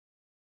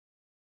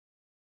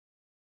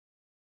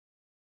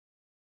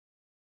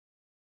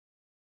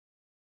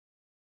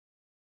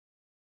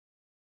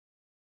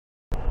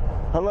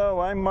Hello,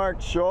 I'm Mark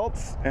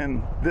Schultz,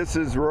 and this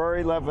is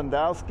Rory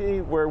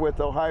Lewandowski. We're with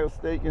Ohio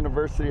State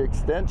University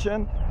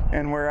Extension,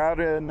 and we're out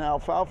in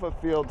alfalfa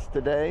fields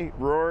today.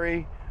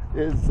 Rory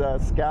is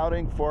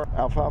scouting for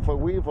alfalfa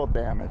weevil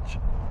damage.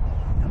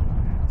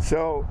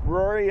 So,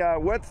 Rory,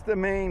 what's the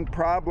main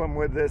problem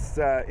with this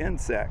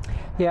insect?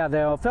 Yeah,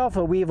 the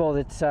alfalfa weevil,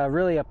 it's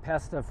really a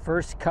pest of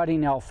first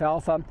cutting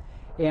alfalfa,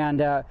 and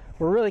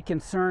we're really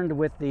concerned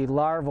with the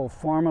larval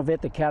form of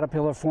it, the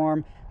caterpillar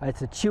form.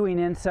 It's a chewing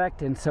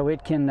insect, and so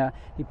it can,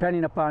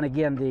 depending upon,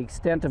 again, the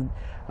extent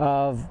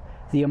of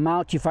the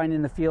amount you find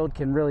in the field,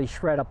 can really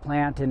shred a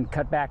plant and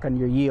cut back on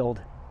your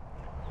yield.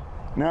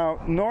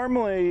 Now,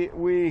 normally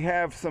we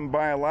have some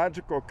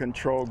biological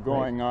control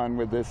going on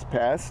with this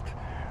pest.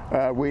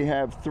 We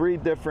have 3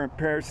 different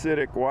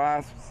parasitic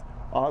wasps,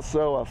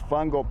 also a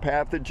fungal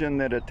pathogen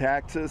that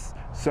attacks us.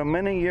 So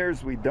many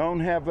years we don't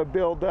have a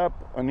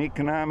buildup, an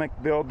economic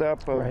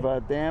buildup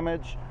of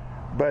damage,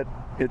 but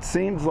it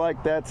seems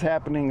like that's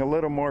happening a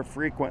little more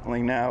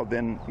frequently now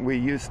than we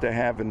used to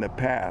have in the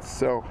past.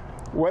 So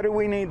what do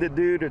we need to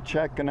do to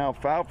check an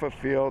alfalfa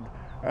field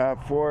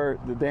for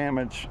the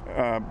damage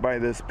by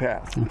this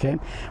pest? Okay.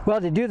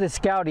 Well, to do the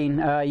scouting,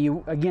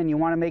 you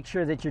want to make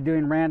sure that you're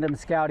doing random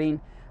scouting,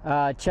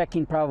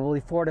 checking probably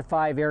 4 to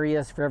 5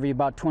 areas for every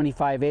about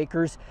 25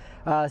 acres.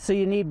 So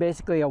you need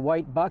basically a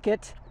white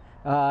bucket,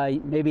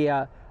 maybe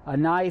a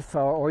knife,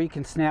 or you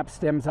can snap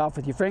stems off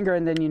with your finger,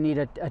 and then you need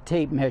a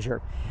tape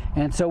measure.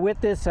 And so with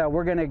this,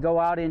 we're going to go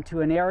out into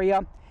an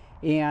area,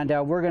 and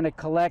we're going to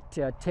collect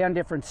 10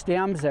 different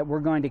stems that we're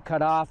going to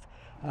cut off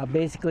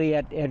basically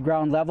at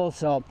ground level.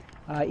 So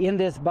in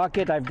this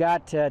bucket, I've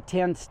got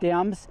 10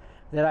 stems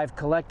that I've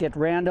collected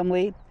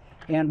randomly.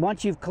 And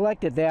once you've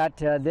collected that,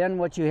 then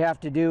what you have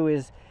to do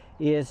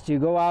is to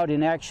go out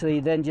and actually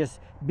then just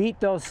beat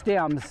those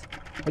stems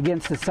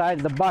against the side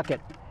of the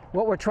bucket.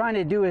 What we're trying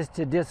to do is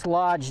to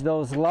dislodge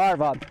those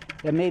larvae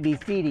that may be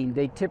feeding.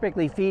 They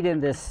typically feed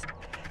in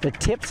the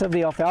tips of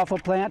the alfalfa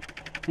plant,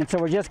 and so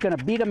we're just going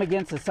to beat them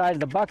against the side of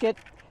the bucket.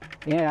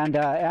 And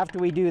after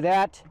we do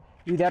that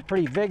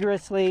pretty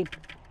vigorously,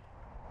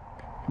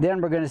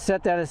 then we're going to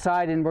set that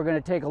aside, and we're going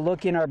to take a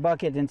look in our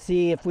bucket and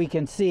see if we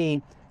can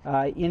see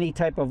any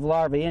type of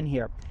larvae in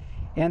here.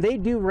 And they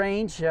do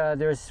range.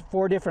 There's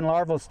 4 different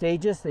larval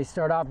stages. They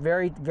start off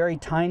very, very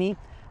tiny.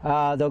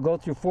 They'll go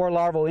through 4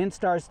 larval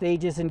instar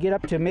stages and get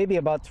up to maybe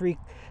about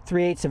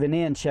 3/8 of an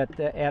inch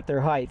at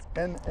their height.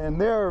 And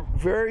they're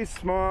very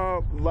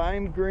small,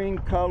 lime green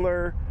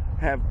color,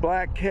 have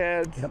black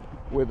heads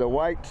with a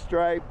white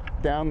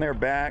stripe down their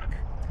back.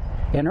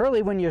 And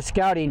early when you're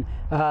scouting,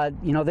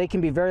 they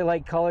can be very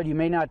light colored. You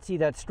may not see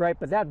that stripe,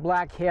 but that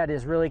black head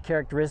is really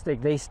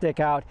characteristic. They stick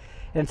out.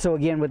 And so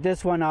again, with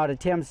this one, out of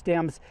 10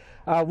 stems,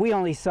 we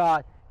only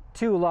saw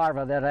 2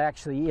 larvae that are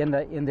actually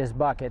in this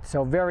bucket,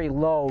 so very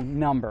low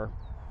number.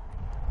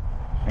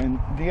 And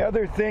the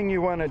other thing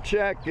you want to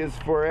check is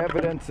for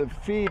evidence of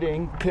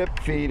feeding, tip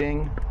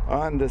feeding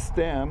on the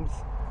stems,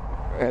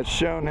 as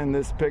shown in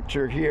this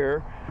picture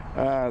here.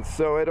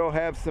 So it'll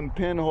have some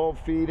pinhole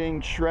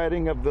feeding,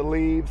 shredding of the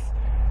leaves,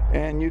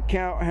 and you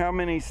count how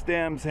many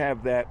stems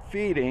have that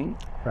feeding.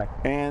 Right.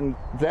 And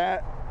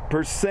that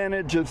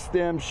percentage of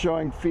stems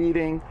showing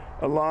feeding,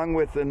 along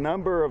with the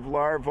number of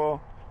larvae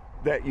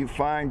that you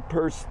find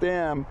per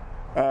stem,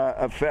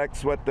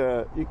 affects what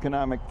the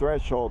economic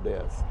threshold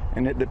is.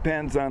 And it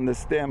depends on the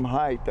stem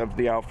height of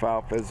the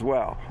alfalfa as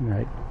well.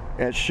 Right.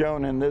 As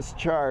shown in this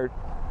chart.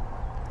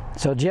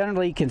 So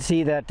generally you can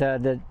see that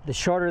the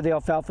shorter the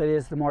alfalfa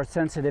is, the more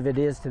sensitive it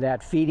is to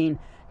that feeding.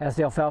 As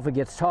the alfalfa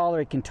gets taller,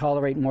 it can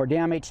tolerate more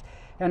damage.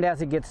 And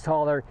as it gets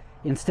taller,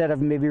 instead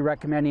of maybe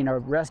recommending a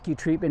rescue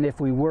treatment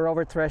if we were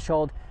over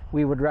threshold,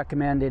 we would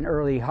recommend an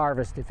early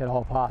harvest if at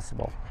all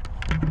possible.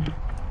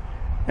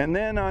 And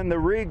then on the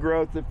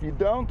regrowth, if you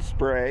don't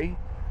spray,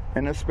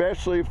 and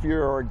especially if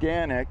you're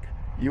organic,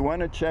 you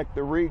want to check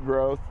the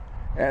regrowth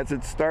as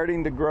it's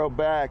starting to grow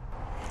back.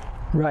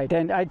 Right,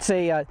 and I'd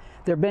say there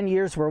have been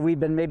years where we've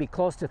been maybe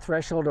close to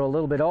threshold or a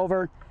little bit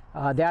over.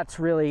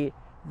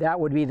 That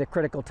would be the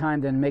critical time.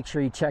 Then make sure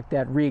you check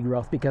that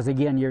regrowth, because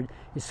again, you're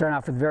starting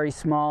off with very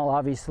small,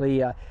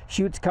 obviously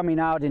shoots coming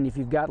out, and if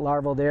you've got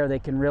larvae there, they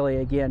can really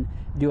again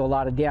do a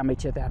lot of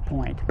damage at that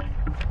point.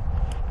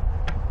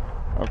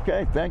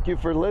 Okay, thank you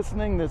for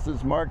listening. This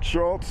is Mark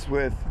Schultz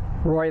with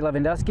Rory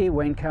Lewandowski,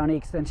 Wayne County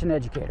Extension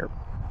Educator.